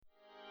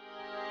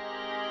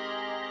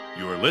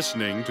You are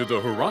listening to the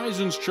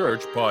Horizons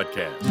Church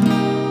podcast.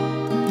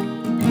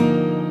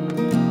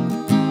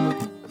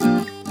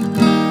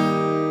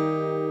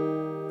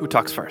 Who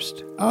talks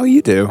first? Oh,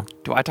 you do.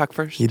 Do I talk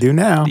first? You do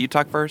now. Do you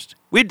talk first?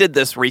 We did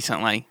this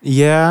recently.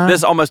 Yeah.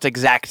 This almost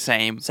exact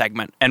same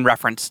segment and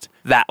referenced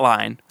that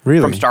line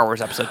Really? from Star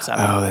Wars Episode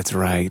 7. Oh, that's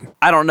right.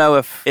 I don't know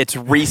if it's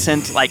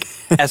recent, like,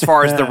 as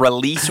far as the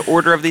release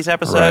order of these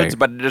episodes, Right.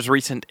 but it is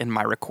recent in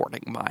my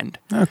recording mind.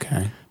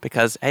 Okay.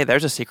 Because, hey,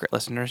 there's a secret,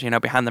 listeners,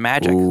 behind the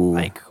magic. Ooh.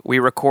 Like, we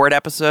record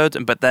episodes,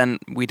 but then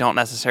we don't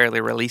necessarily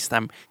release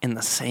them in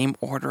the same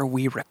order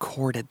we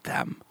recorded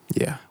them.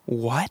 Yeah.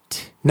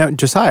 What? No,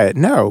 Josiah,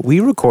 no. We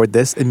record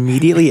this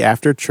immediately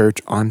after church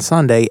on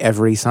Sunday,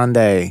 every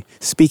Sunday.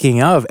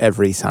 Speaking of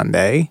every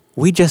Sunday,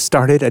 we just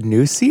started a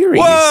new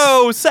series.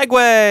 Whoa,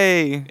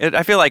 segue!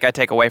 I feel like I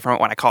take away from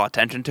it when I call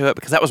attention to it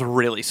because that was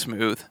really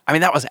smooth. I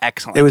mean, that was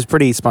excellent. It was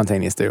pretty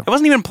spontaneous, too. It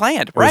wasn't even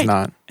planned, was right?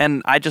 not.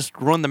 And I just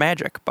ruined the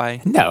magic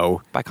by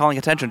No. calling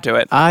attention to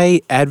it.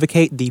 I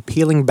advocate the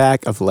peeling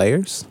back of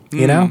layers.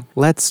 You know?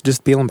 Let's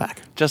just peel them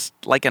back. Just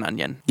like an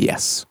onion.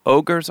 Yes.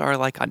 Ogres are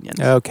like onions.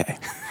 Okay.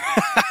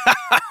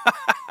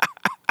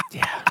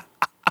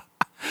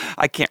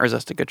 I can't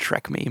resist a good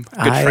Shrek meme.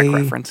 Good Shrek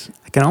reference.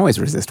 I can always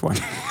resist one.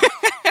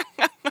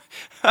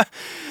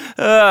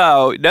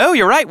 Oh, no,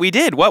 you're right. We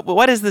did.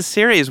 What is this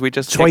series we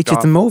just Choice kicked at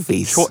off? the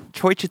movies.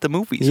 Choice at the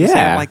movies. Yeah. You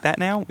saying like that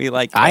now? We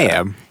like. I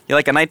am. You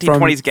like a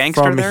 1920s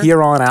gangster from there?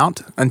 here on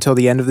out until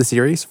the end of the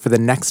series for the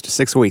next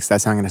 6 weeks.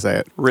 That's how I'm going to say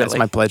it. Really? That's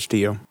my pledge to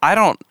you.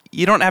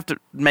 You don't have to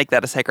make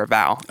that a sacred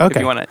vow if Okay.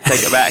 you want to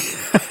take it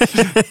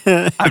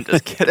back. I'm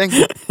just kidding.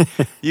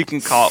 You can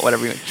call it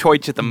whatever you want.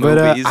 Choice at the But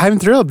movies. I'm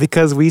thrilled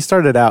because we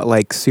started out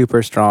like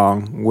super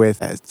strong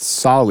with a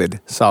solid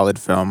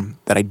film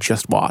that I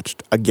just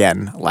watched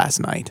again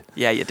last night.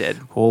 Yeah, you did.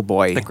 Oh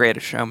boy. The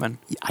Greatest Showman.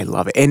 I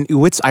love it. And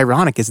what's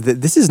ironic is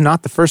that this is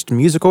not the first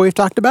musical we've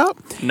talked about.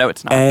 No,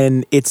 it's not.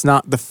 And it's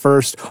not the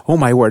first. Oh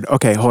my word.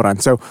 Okay, hold on.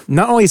 So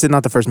not only is it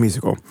not the first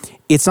musical,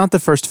 it's not the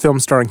first film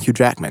starring Hugh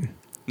Jackman.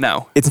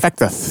 No, It's in fact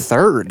the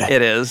third.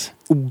 it is.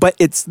 But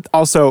it's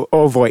also,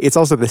 oh boy, it's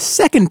also the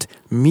second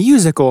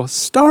musical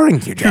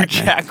starring Hugh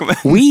Jackman. Jackman.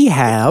 We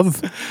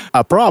have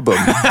a problem.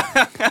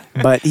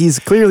 But he's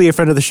clearly a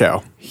friend of the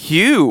show.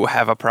 Hugh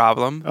have a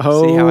problem.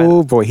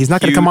 Oh boy, he's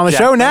not going to come on the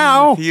show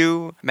now.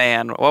 Hugh,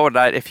 man, what would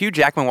if Hugh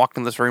Jackman walked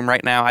in this room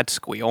right now, I'd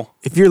squeal.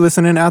 If you're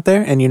listening out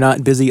there and you're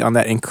not busy on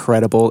that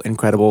incredible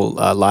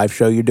live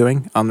show you're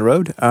doing on the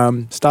road,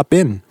 stop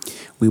in.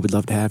 We would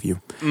love to have you.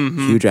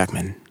 Mm-hmm. Hugh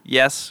Jackman.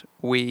 Yes,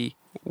 we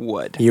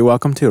would. You're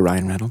welcome too,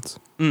 Ryan Reynolds.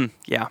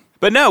 Yeah.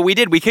 But no, we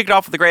did. We kicked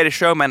off with The Greatest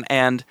Showman,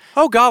 and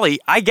oh golly,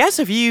 I guess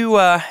if you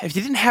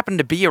didn't happen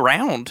to be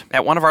around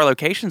at one of our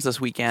locations this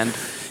weekend,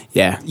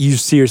 Yeah, you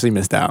seriously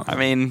missed out. I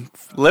mean,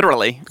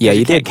 literally. Yeah,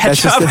 you can't did.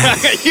 Catch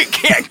That's up. You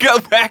can't go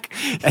back.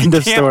 End you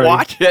of can't story.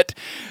 watch it.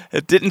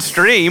 It didn't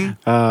stream.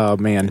 Oh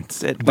man,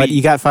 it. But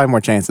you got 5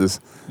 more chances.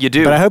 You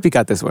do. But I hope you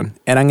got this one.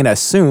 And I'm going to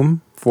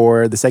assume,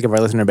 for the sake of our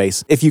listener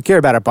base, if you care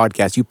about our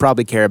podcast, you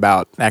probably care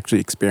about actually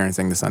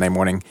experiencing the Sunday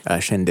morning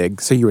shindig.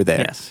 So you were there.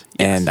 Yes.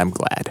 And I'm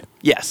glad.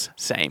 Yes,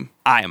 same.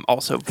 I am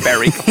also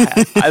very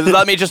glad.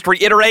 Let me just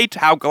reiterate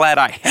how glad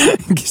I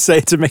am. Say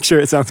it to make sure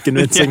it sounds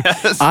convincing.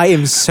 Yes. I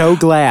am so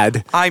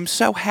glad. I'm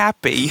so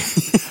happy.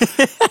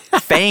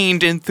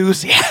 Feigned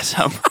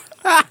enthusiasm.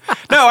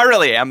 No, I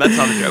really am. That's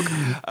not a joke.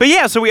 But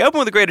yeah, so we opened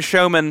with The Greatest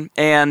Showman,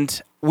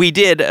 and we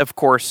did, of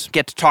course,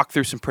 get to talk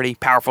through some pretty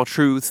powerful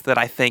truths that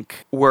I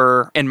think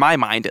were, in my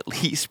mind at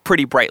least,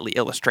 pretty brightly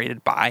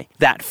illustrated by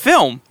that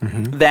film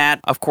that,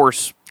 of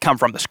course, come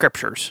from the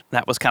scriptures.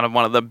 That was kind of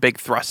one of the big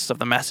thrusts of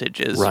the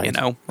message is, Right.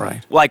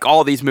 like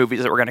all these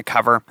movies that we're going to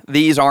cover,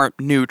 these aren't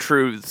new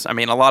truths. I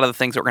mean, a lot of the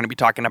things that we're going to be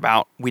talking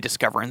about, we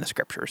discover in the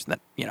scriptures that,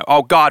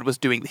 God was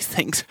doing these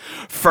things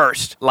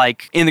first.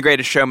 Like in The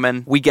Greatest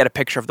Showman, we get a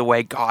picture of the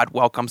way God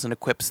welcomes and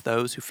equips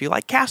those who feel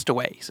like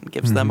castaways and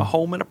gives them a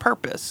home and a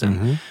purpose,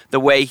 and the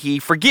way he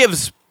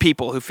forgives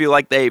people who feel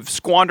like they've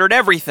squandered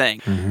everything.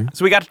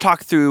 So we got to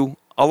talk through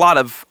a lot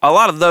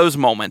of those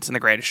moments in The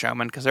Greatest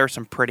Showman because there are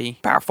some pretty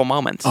powerful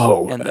moments.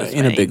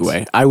 In a big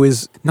way. I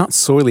was not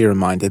sorely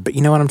reminded, but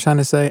you know what I'm trying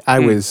to say? I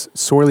was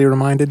sorely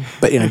reminded,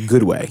 but in a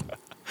good way.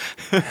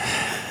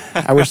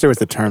 I wish there was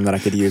a term that I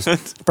could use.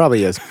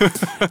 Probably is.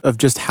 Of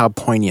just how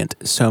poignant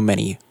so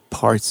many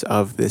parts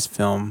of this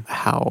film,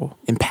 how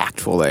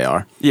impactful they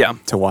are. Yeah.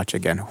 To watch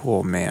again.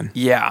 Oh, man.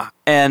 Yeah,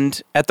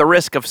 and at the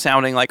risk of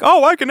sounding like,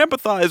 I can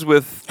empathize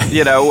with,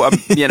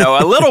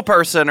 a little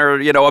person or,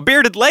 a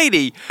bearded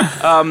lady.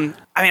 I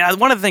mean,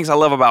 one of the things I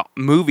love about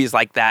movies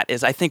like that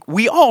is I think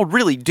we all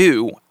really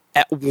do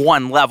at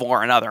one level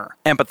or another,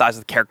 empathize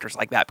with characters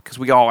like that because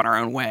we all, in our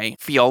own way,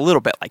 feel a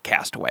little bit like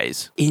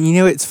castaways. And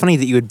it's funny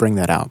that you would bring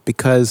that out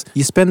because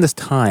you spend this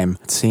time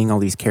seeing all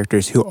these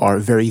characters who are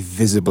very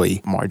visibly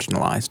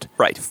marginalized.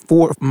 Right.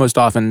 For most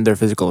often their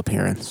physical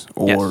appearance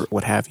or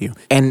what have you.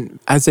 And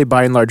I'd say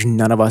by and large,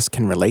 none of us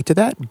can relate to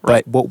that.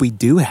 But what we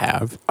do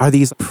have are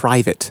these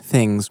private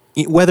things.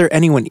 Whether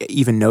anyone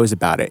even knows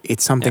about it,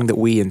 it's something that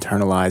we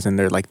internalize, and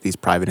they're like these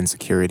private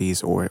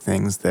insecurities or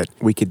things that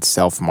we could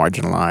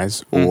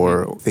self-marginalize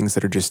or things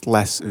that are just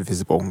less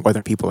visible.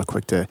 Whether people are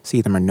quick to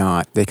see them or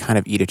not, they kind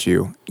of eat at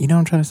you. You know what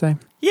I'm trying to say?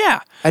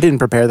 Yeah. I didn't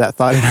prepare that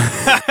thought.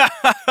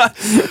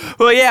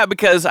 Well, yeah,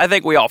 because I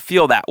think we all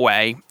feel that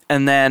way.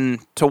 And then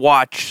to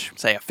watch,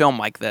 say, a film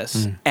like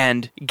this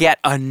and get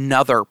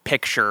another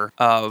picture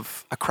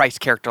of a Christ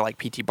character like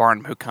P.T.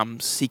 Barnum who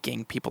comes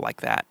seeking people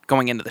like that,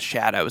 going into the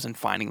shadows and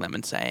finding them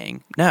and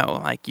saying,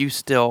 no, like, you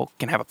still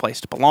can have a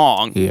place to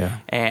belong. Yeah.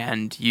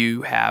 And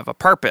you have a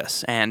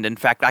purpose. And in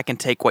fact, I can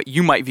take what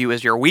you might view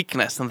as your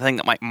weakness and the thing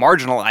that might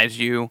marginalize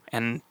you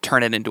and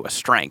turn it into a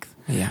strength.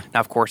 Yeah. Now,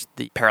 of course,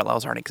 the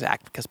parallels aren't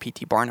exact because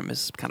P.T. Barnum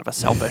is kind of a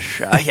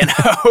selfish,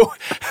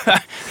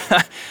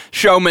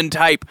 showman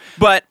type.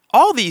 But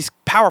all these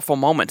powerful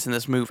moments in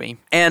this movie,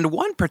 and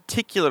one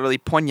particularly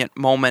poignant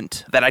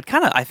moment that I'd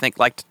kind of, I think,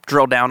 like to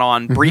drill down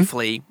on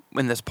briefly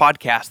in this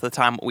podcast, the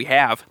time we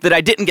have, that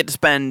I didn't get to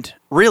spend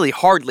really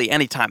hardly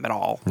any time at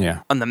all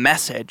on the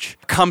message,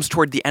 comes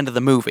toward the end of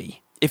the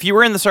movie. If you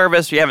were in the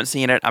service, you haven't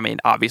seen it, I mean,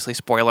 obviously,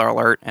 spoiler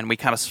alert, and we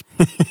kind of...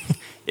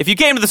 If you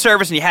came to the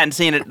service and you hadn't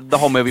seen it, the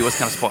whole movie was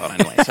kind of spoiled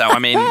anyway. So, I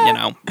mean,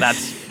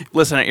 that's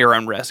listen at your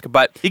own risk.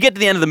 But you get to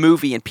the end of the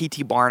movie and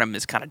P.T. Barnum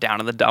is kind of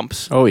down in the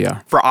dumps. Oh, yeah.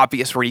 For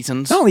obvious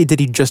reasons. Not only did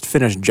he just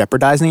finish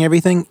jeopardizing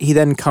everything, he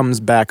then comes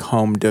back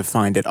home to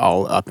find it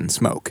all up in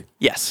smoke.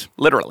 Yes,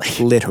 literally.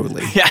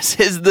 Literally. Yes,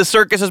 the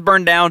circus is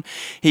burned down.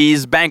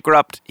 He's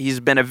bankrupt. He's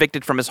been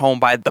evicted from his home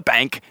by the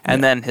bank.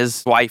 And then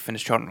his wife and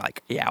his children are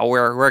like, yeah,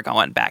 we're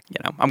going back.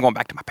 I'm going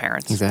back to my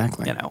parents.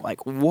 Exactly.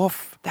 Like,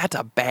 woof, that's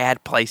a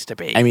bad place to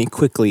be. I mean,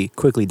 quickly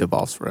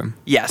devolves for him.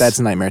 Yes. That's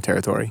nightmare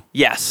territory.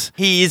 Yes.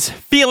 He's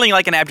feeling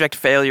like an abject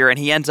failure, and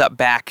he ends up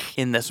back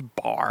in this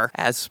bar,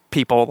 as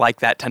people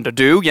like that tend to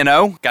do,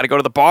 Got to go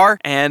to the bar,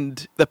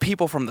 and the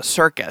people from the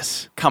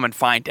circus come and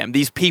find him.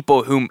 These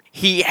people whom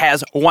he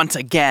has once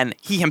again,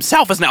 he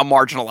himself is now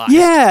marginalized.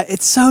 Yeah,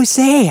 it's so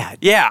sad.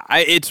 Yeah,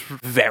 it's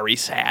very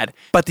sad.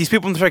 But these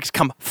people in the circus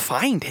come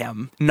find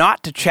him,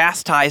 not to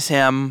chastise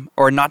him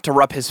or not to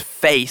rub his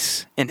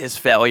face in his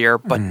failure,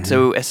 but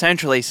to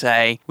essentially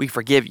say, we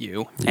forgive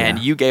you, and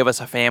you gave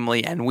us a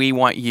family, and we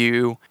want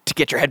you to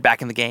get your head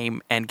back in the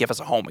game and give us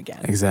a home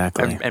again.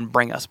 Exactly. And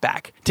bring us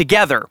back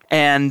together.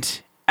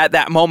 And at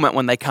that moment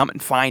when they come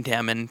and find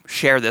him and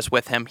share this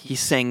with him, he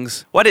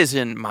sings what is,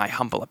 in my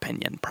humble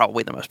opinion,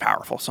 probably the most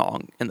powerful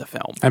song in the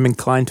film. I'm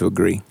inclined to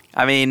agree.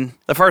 I mean,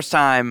 the first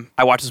time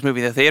I watched this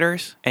movie in the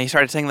theaters and he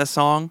started singing this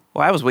song,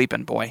 well, I was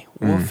weeping, boy.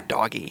 Woof,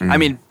 doggy. I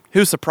mean,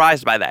 who's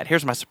surprised by that?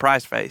 Here's my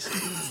surprised face.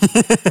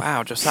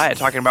 Wow, Josiah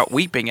talking about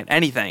weeping at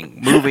anything,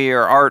 movie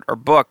or art or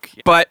book.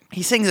 But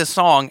he sings this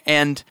song,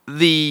 and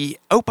the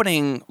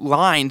opening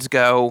lines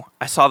go,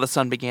 I saw the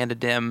sun began to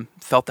dim,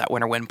 felt that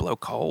winter wind blow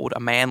cold. A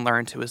man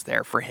learns who is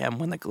there for him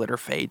when the glitter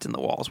fades and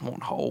the walls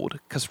won't hold.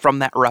 'Cause from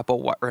that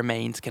rebel what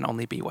remains can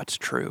only be what's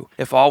true.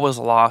 If all was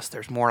lost,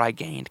 there's more I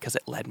gained 'cause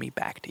it led me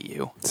back to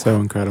you. So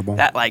incredible.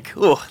 That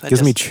that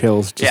gives me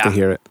chills just to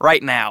hear it.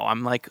 Right now,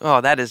 I'm like, oh,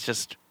 that is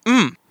just...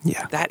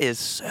 Yeah. That is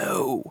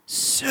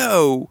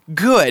so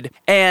good.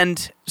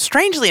 And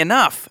strangely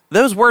enough,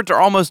 those words are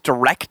almost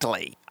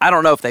directly, I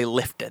don't know if they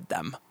lifted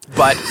them,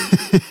 but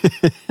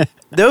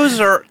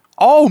those are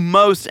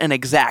almost an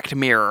exact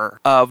mirror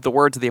of the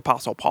words of the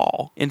Apostle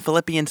Paul in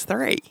Philippians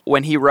 3,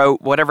 when he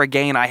wrote, whatever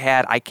gain I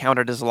had, I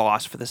counted as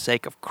loss for the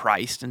sake of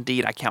Christ.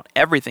 Indeed, I count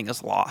everything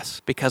as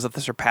loss because of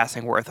the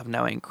surpassing worth of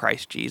knowing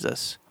Christ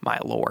Jesus, my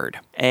Lord.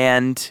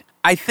 And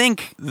I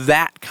think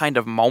that kind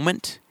of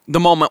moment, the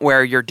moment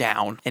where you're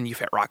down and you've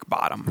hit rock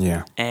bottom.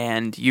 Yeah.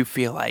 And you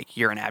feel like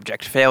you're an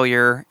abject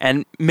failure.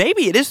 And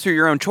maybe it is through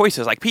your own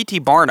choices. Like P.T.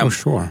 Barnum. Oh,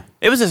 sure.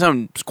 It was his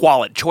own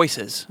squalid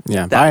choices.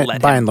 Yeah.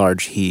 That by and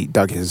large, he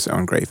dug his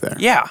own grave there.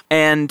 Yeah.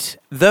 And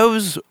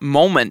those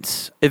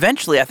moments,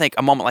 eventually, I think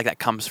a moment like that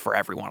comes for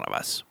every one of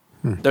us.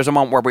 There's a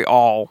moment where we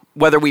all,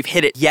 whether we've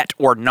hit it yet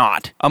or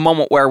not, a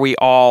moment where we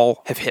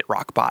all have hit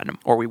rock bottom,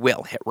 or we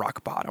will hit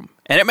rock bottom.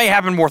 And it may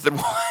happen more than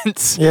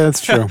once. Yeah,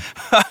 that's true.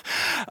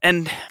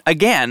 And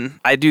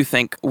again, I do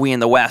think we in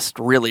the West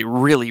really,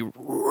 really,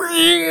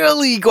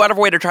 really go out of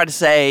our way to try to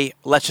say,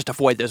 let's just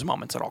avoid those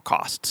moments at all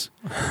costs.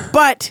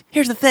 But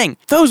here's the thing.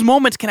 Those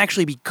moments can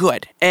actually be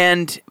good.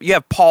 And you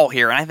have Paul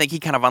here, and I think he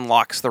kind of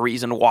unlocks the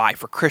reason why,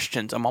 for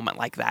Christians, a moment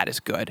like that is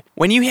good.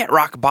 When you hit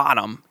rock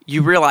bottom,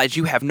 you realize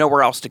you have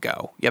nowhere else to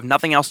go. You have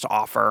nothing else to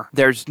offer. where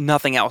there's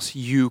nothing else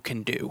you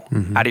can do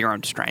out of your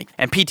own strength.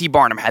 And P.T.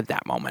 Barnum had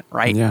that moment,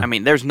 right? Yeah. I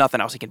mean, there's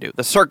nothing else he can do.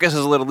 The circus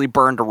is literally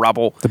burned to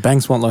rubble. The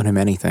banks won't loan him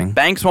anything.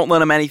 Banks won't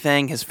lend him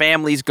anything. His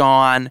family's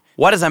gone.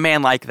 What is a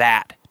man like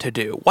that to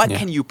do? What Yeah.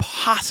 can you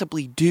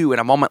possibly do in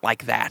a moment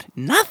like that?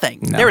 Nothing.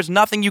 No. There is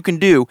nothing you can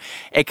do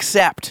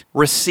except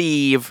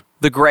receive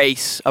the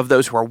grace of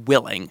those who are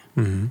willing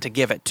to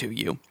give it to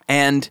you.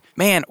 And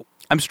man,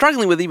 I'm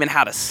struggling with even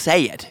how to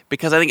say it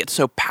because I think it's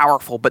so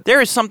powerful, but there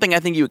is something I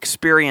think you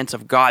experience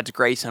of God's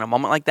grace in a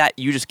moment like that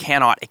you just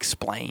cannot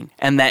explain.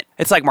 And that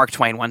it's like Mark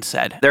Twain once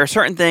said, there are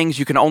certain things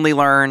you can only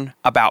learn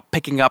about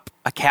picking up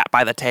a cat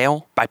by the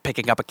tail by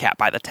picking up a cat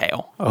by the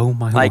tail. Oh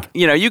my Like,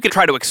 Lord. you could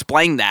try to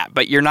explain that,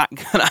 but you're not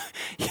gonna,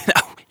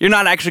 you're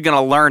not actually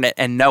gonna learn it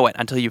and know it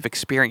until you've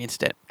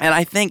experienced it. And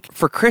I think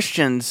for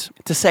Christians,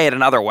 to say it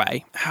another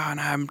way, and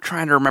I'm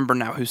trying to remember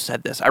now who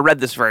said this. I read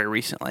this very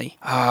recently.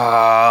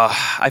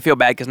 I feel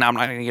bad because now I'm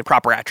not gonna get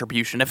proper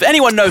attribution. If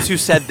anyone knows who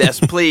said this,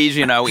 please,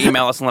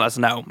 email us and let us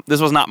know. This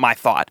was not my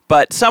thought.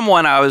 But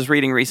someone I was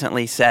reading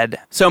recently said,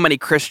 so many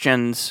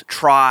Christians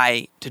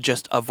try to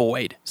just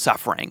avoid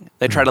suffering.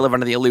 They try to live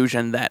under the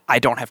illusion that I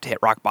don't have to hit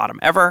rock bottom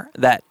ever,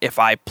 that if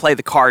I play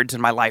the cards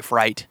in my life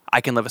right, I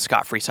can live a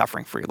scot-free,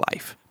 suffering-free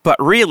life.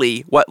 But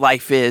really, what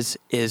life is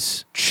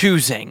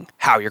choosing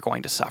how you're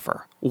going to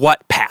suffer,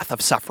 what path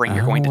of suffering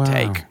you're going to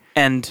take,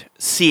 and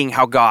seeing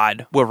how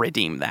God will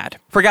redeem that.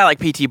 For a guy like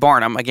P.T.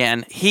 Barnum,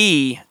 again,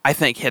 he, I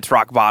think, hits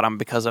rock bottom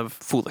because of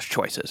foolish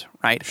choices,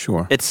 right?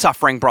 Sure. It's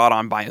suffering brought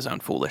on by his own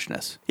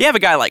foolishness. You have a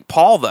guy like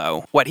Paul,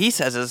 though, what he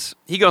says is,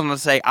 he goes on to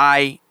say,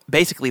 I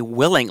basically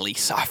willingly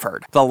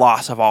suffered the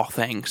loss of all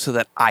things so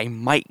that I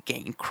might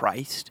gain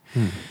Christ.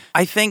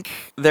 I think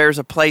there's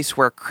a place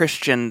where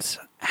Christians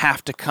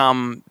have to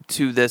come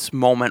to this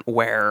moment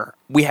where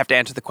we have to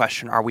answer the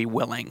question, are we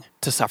willing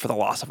to suffer the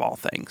loss of all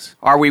things?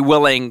 Are we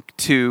willing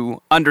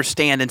to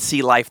understand and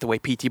see life the way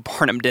P.T.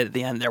 Barnum did at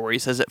the end there, where he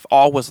says, if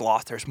all was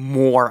lost, there's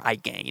more I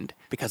gained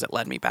because it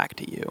led me back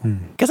to you?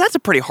 Because that's a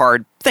pretty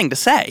hard thing to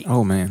say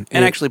Oh man.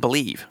 and actually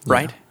believe,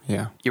 right?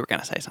 Yeah. You were going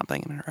to say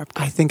something and interrupt.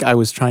 I think I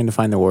was trying to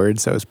find the word,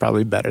 so it's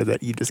probably better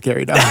that you just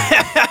carried on.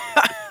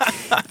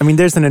 I mean,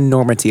 there's an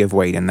enormity of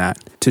weight in that,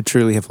 to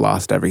truly have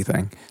lost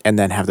everything and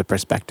then have the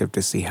perspective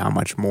to see how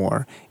much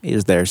more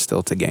is there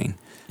still to gain.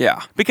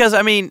 Yeah. Because,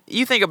 I mean,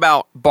 you think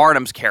about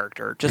Barnum's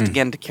character, just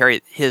again to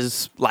carry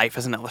his life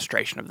as an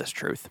illustration of this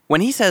truth.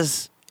 When he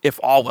says, if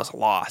all was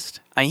lost,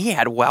 I mean, he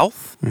had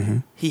wealth,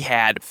 he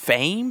had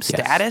fame,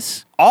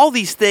 status, all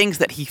these things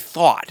that he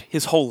thought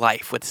his whole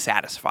life would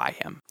satisfy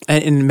him.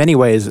 And in many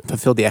ways,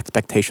 fulfill the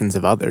expectations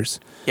of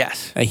others.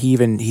 Yes.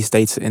 He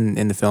states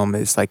in the film,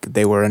 it's like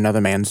they were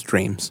another man's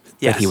dreams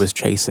that he Yes. was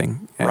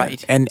chasing.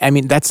 Right. And I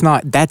mean, that's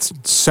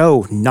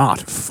so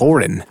not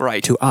foreign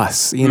Right. to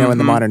us, in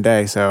the modern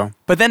day. So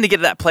But then to get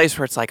to that place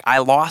where it's like, I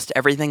lost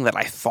everything that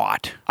I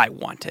thought I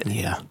wanted.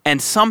 Yeah.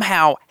 And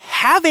somehow,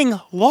 having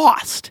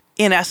lost,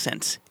 in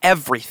essence,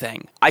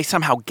 everything, I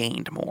somehow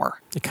gained more.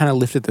 it kind of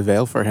lifted the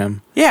veil for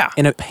him. Yeah.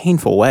 In a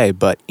painful way,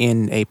 but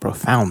in a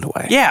profound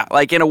way. Yeah,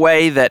 like in a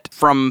way that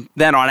from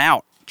then on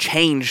out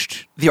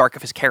changed the arc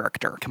of his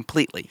character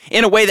completely.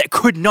 In a way that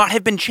could not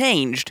have been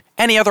changed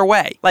any other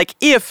way. Like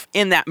if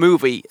in that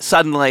movie,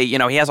 suddenly,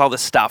 he has all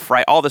this stuff,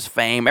 right? All this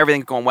fame,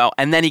 everything's going well.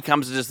 And then he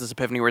comes to just this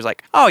epiphany where he's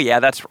like, oh yeah,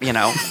 that's,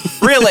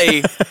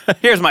 really,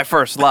 here's my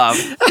first love.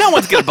 No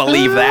one's going to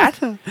believe that.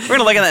 We're going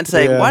to look at that and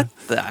say, Yeah. what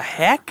the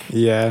heck?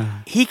 Yeah.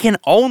 He can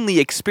only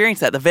experience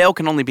that. The veil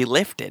can only be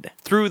lifted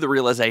through the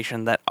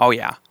realization that, oh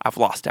yeah, I've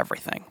lost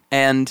everything.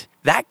 And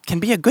that can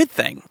be a good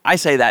thing. I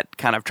say that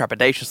kind of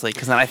trepidatiously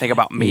because then I think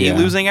about me Yeah.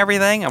 losing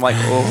everything. I'm like,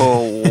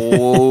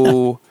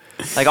 oh,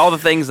 like all the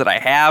things that I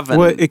have. And,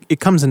 Well, it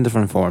comes in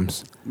different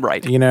forms.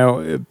 right.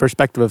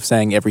 Perspective of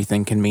saying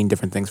everything can mean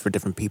different things for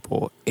different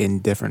people in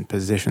different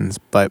positions,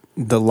 but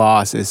the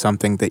loss is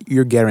something that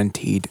you're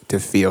guaranteed to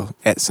feel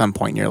at some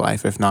point in your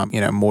life, if not,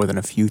 more than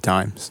a few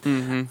times.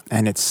 Mm-hmm.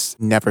 And it's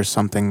never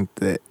something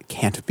that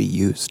can't be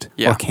used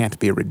Yeah. or can't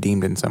be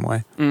redeemed in some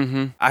way.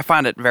 Mm-hmm. I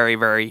find it very,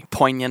 very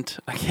poignant,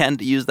 again,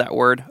 to use that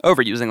word,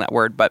 overusing that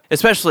word, but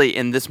especially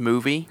in this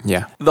movie.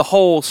 Yeah. The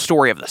whole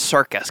story of the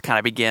circus kind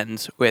of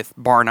begins with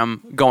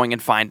Barnum going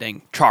and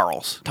finding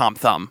Charles, Tom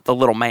Thumb, the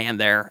little man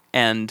there,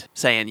 and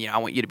saying, I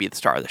want you to be the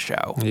star of the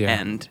show. Yeah.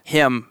 And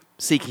him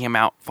seeking him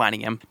out,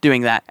 finding him,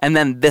 doing that. And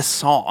then this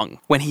song,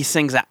 when he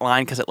sings that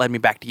line, because it led me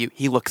back to you,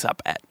 he looks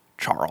up at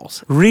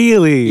Charles.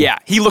 Really? Yeah,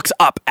 he looks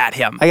up at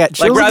him. I got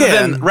chills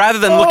again. rather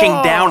than looking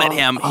down at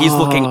him, he's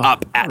looking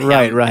up at him.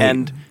 Right.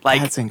 And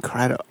like, that's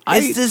incredible.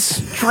 it's this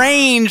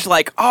strange,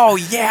 like, oh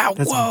yeah,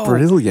 That's whoa.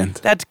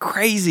 brilliant. That's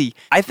crazy.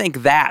 I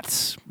think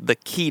that's the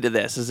key to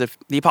this, is if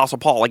the Apostle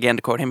Paul, again,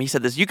 to quote him, he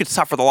said this, you could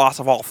suffer the loss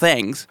of all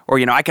things, or,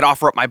 I could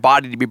offer up my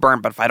body to be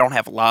burned, but if I don't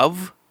have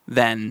love,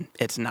 then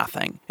it's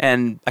nothing.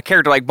 And a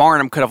character like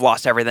Barnum could have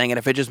lost everything, and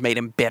if it just made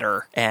him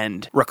bitter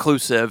and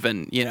reclusive,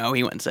 and, he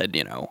went and said,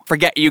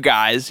 forget you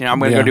guys, I'm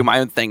going to go do my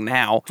own thing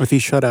now. If he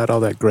shut out all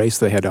that grace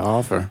they had to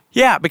offer.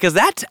 Yeah, because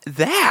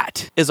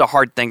that is a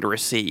hard thing to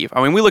receive.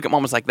 I mean, we look at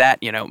moments like that,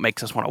 it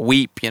makes us want to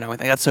weep, I think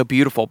that's so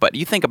beautiful, but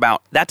you think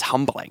about, that's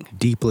humbling.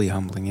 Deeply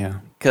humbling, yeah.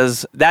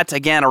 Because that's,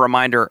 again, a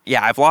reminder,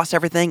 I've lost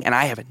everything and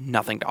I have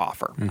nothing to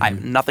offer. I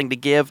have nothing to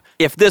give.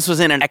 If this was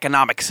in an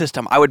economic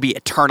system, I would be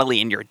eternally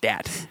in your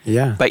debt.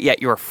 Yeah. But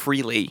yet you're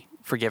freely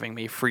forgiving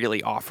me,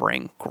 freely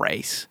offering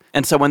grace.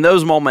 And so when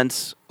those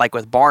moments, like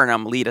with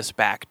Barnum, lead us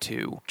back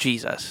to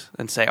Jesus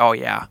and say, oh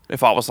yeah,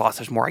 if all was lost,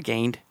 there's more I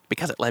gained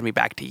because it led me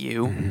back to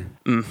you.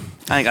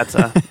 I think that's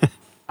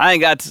I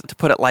think that's, to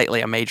put it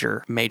lightly, a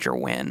major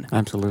win.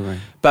 Absolutely.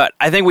 But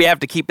I think we have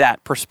to keep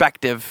that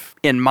perspective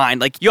in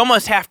mind. Like, you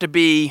almost have to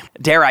be,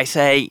 dare I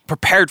say,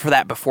 prepared for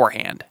that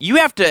beforehand. You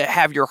have to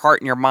have your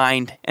heart and your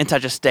mind in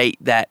such a state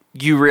that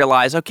you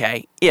realize,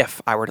 okay,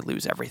 if I were to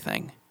lose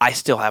everything, I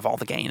still have all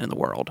the gain in the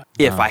world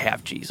if I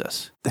have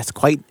Jesus. That's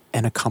quite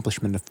an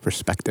accomplishment of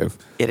perspective.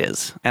 It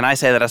is. And I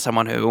say that as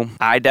someone who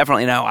I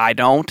definitely know I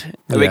don't.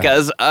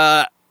 Because,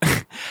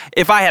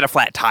 if I had a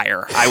flat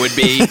tire, I would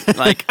be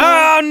like,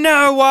 oh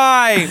no,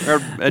 why?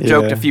 Or I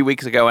joked a few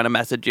weeks ago in a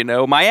message,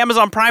 my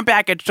Amazon Prime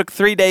package took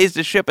 3 days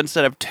to ship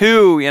instead of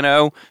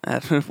 2,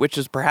 which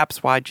is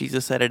perhaps why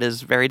Jesus said it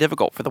is very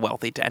difficult for the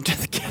wealthy to enter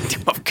the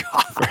kingdom of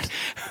God.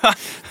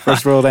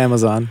 First world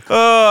Amazon.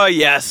 Oh,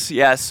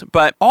 yes.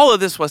 But all of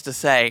this was to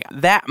say,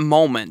 that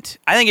moment,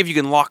 I think if you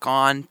can lock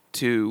on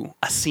to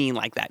a scene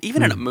like that,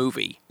 even in a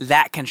movie,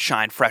 that can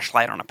shine fresh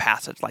light on a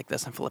passage like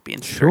this in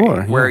Philippians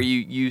 3, where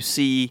you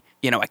see,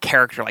 a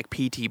character like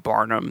P.T.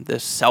 Barnum,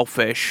 this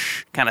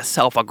selfish, kind of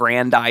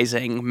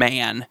self-aggrandizing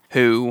man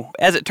who,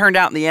 as it turned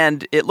out in the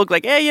end, it looked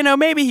like,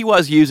 maybe he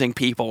was using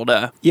people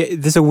to... Yeah,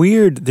 there's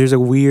a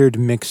weird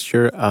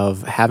mixture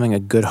of having a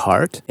good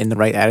heart and the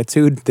right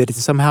attitude that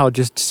is somehow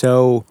just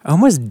so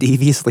almost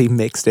deviously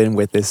mixed in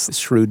with this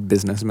shrewd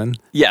businessman.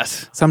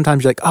 Yes.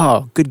 Sometimes you're like,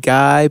 oh, good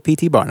guy,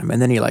 P.T. Barnum.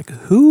 And then you're like,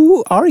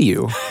 who are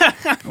you?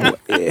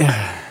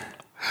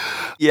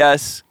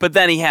 Yes, but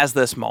then he has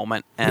this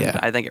moment, and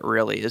I think it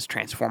really is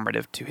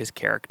transformative to his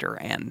character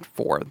and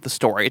for the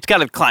story. It's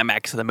kind of the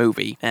climax of the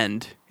movie,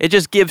 and it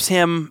just gives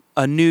him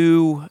a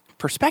new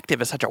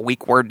perspective. Is such a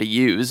weak word to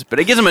use, but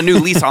it gives him a new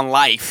lease on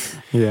life.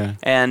 Yeah.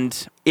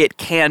 And it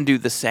can do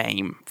the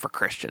same for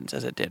Christians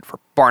as it did for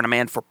Barnum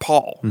and for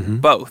Paul,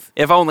 both.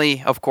 If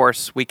only, of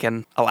course, we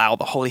can allow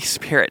the Holy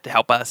Spirit to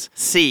help us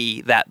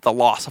see that the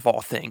loss of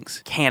all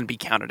things can be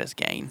counted as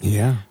gain.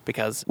 Yeah.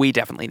 Because we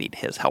definitely need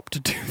his help to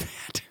do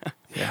that.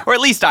 Or at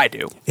least I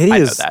do. I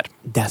know that.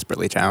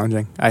 Desperately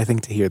challenging, I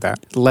think, to hear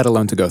that, let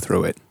alone to go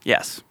through it.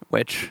 Yes.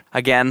 Which,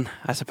 again,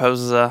 I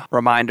suppose is a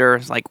reminder.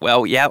 It's like,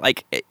 well,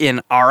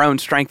 in our own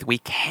strength, we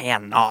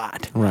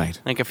cannot. Right.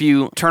 Like, if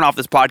you turn off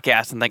this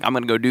podcast and think, I'm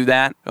going to go do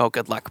that, oh,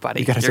 good luck, buddy.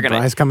 You got a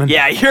surprise coming?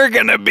 Yeah, you're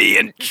going to be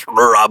in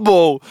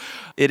trouble.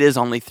 It is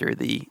only through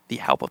the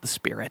help of the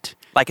Spirit.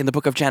 Like in the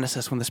book of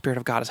Genesis, when the Spirit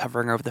of God is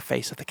hovering over the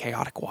face of the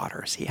chaotic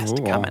waters, he has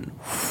to come and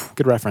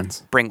good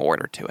reference. Bring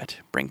order to it,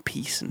 bring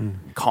peace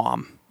and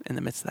calm in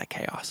the midst of that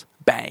chaos.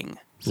 Bang.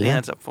 So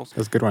that's a full.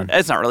 That's a good one.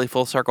 It's not really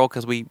full circle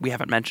because we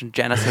haven't mentioned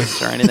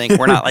Genesis or anything.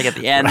 We're not like at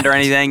the end or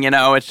anything,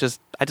 It's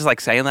just, I just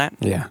like saying that.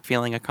 Yeah.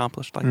 Feeling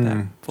accomplished like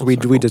that.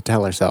 We just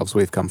tell ourselves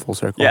we've come full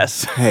circle.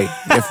 Yes. Hey,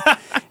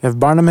 if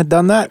Barnum had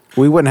done that,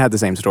 we wouldn't have the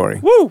same story.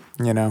 Woo!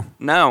 No.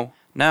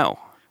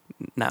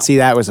 See,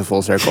 that was a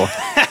full circle,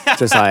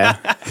 Josiah.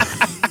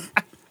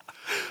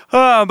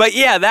 But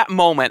yeah, that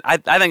moment, I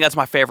think that's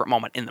my favorite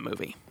moment in the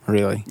movie.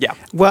 Really? Yeah.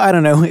 Well, I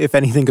don't know if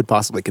anything could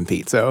possibly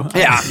compete, so...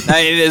 Yeah,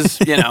 it is,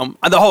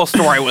 the whole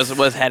story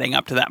was heading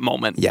up to that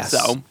moment. Yes.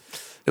 So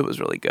it was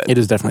really good. It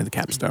is definitely the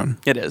capstone.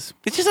 It is.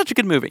 It's just such a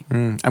good movie.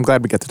 I'm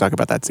glad we get to talk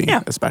about that scene,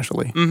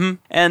 especially. Mm-hmm.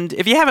 And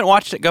if you haven't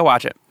watched it, go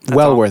watch it. That's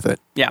well all. worth it.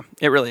 Yeah,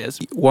 it really is.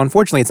 Well,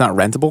 unfortunately, it's not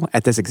rentable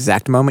at this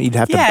exact moment. You'd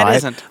have to buy it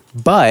isn't.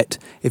 But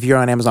if you're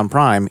on Amazon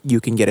Prime,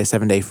 you can get a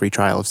 7-day free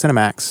trial of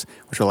Cinemax,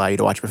 which will allow you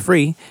to watch for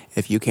free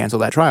if you cancel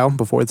that trial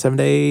before the 7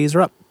 days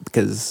are up,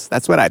 because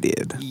that's what I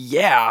did.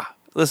 Yeah.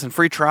 Listen,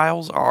 free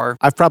trials are...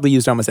 I've probably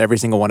used almost every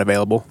single one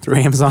available through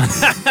Amazon.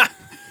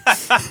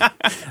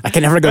 I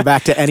can never go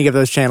back to any of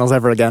those channels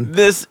ever again.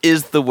 This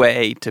is the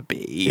way to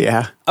be.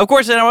 Yeah. Of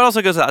course, and it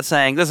also goes without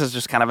saying, this is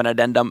just kind of an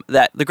addendum,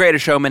 that The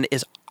Greatest Showman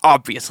is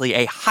obviously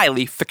a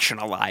highly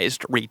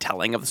fictionalized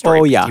retelling of the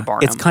story of P.T.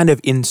 Barnum. It's kind of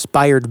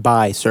inspired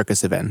by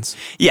circus events.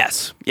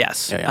 Yes.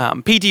 Yeah.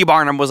 P.T.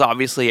 Barnum was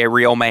obviously a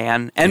real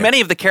man, and many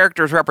of the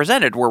characters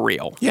represented were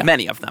real. Yeah.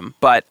 Many of them,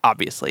 but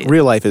obviously...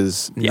 Real life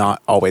is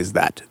not always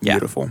that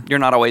beautiful. You're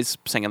not always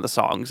singing the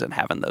songs and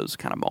having those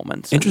kind of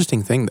moments.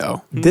 Interesting thing,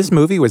 though. This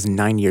movie was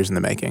 9 years in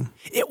the making.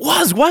 It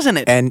was, wasn't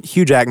it? And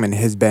Hugh Jackman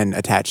has been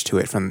attached to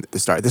it from the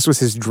start. This was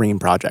his dream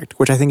project,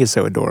 which I think is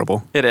so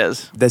adorable. It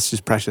is. That's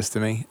just precious to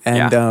me.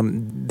 And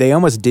they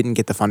almost didn't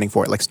get the funding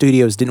for it. Like,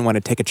 studios didn't want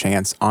to take a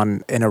chance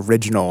on an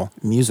original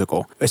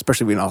musical,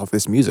 especially with all of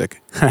this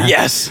music.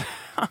 Yes.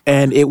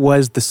 And it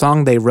was the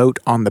song they wrote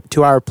on the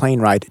 2-hour plane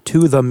ride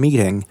to the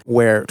meeting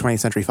where 20th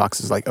Century Fox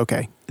is like,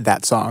 okay,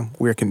 that song,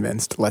 we're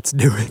convinced, let's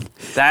do it.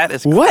 That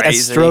is What crazy.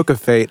 a stroke of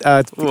fate.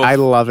 I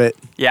love it.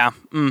 Yeah,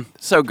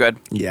 so good.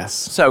 Yes.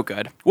 So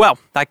good. Well,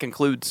 that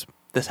concludes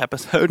this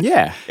episode.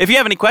 Yeah. If you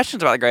have any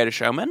questions about The Greatest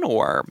Showman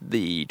or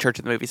the Church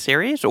of the Movie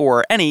series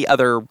or any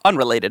other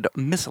unrelated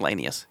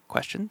miscellaneous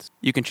questions,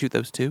 you can shoot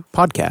those to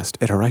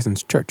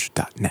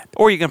podcast@horizonschurch.net.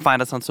 or you can find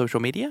us on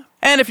social media.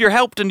 And if you're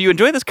helped and you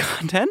enjoy this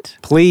content,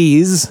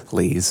 Please, just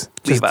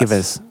Leave give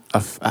us.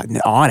 us an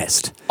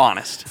honest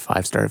honest.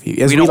 5-star review.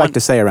 As We we don't like want-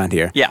 to say around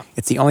here. Yeah.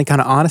 It's the only kind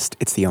of honest,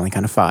 it's the only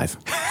kind of 5.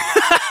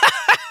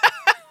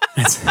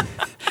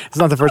 It's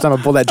not the first time I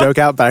pulled that joke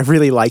out, but I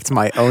really liked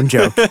my own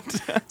joke.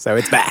 So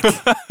it's back.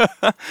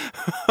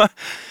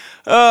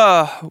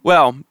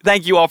 Well,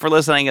 thank you all for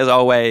listening as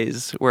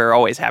always. We're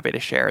always happy to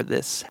share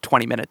this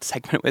 20-minute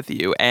segment with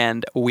you,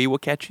 and we will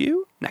catch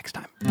you next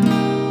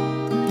time.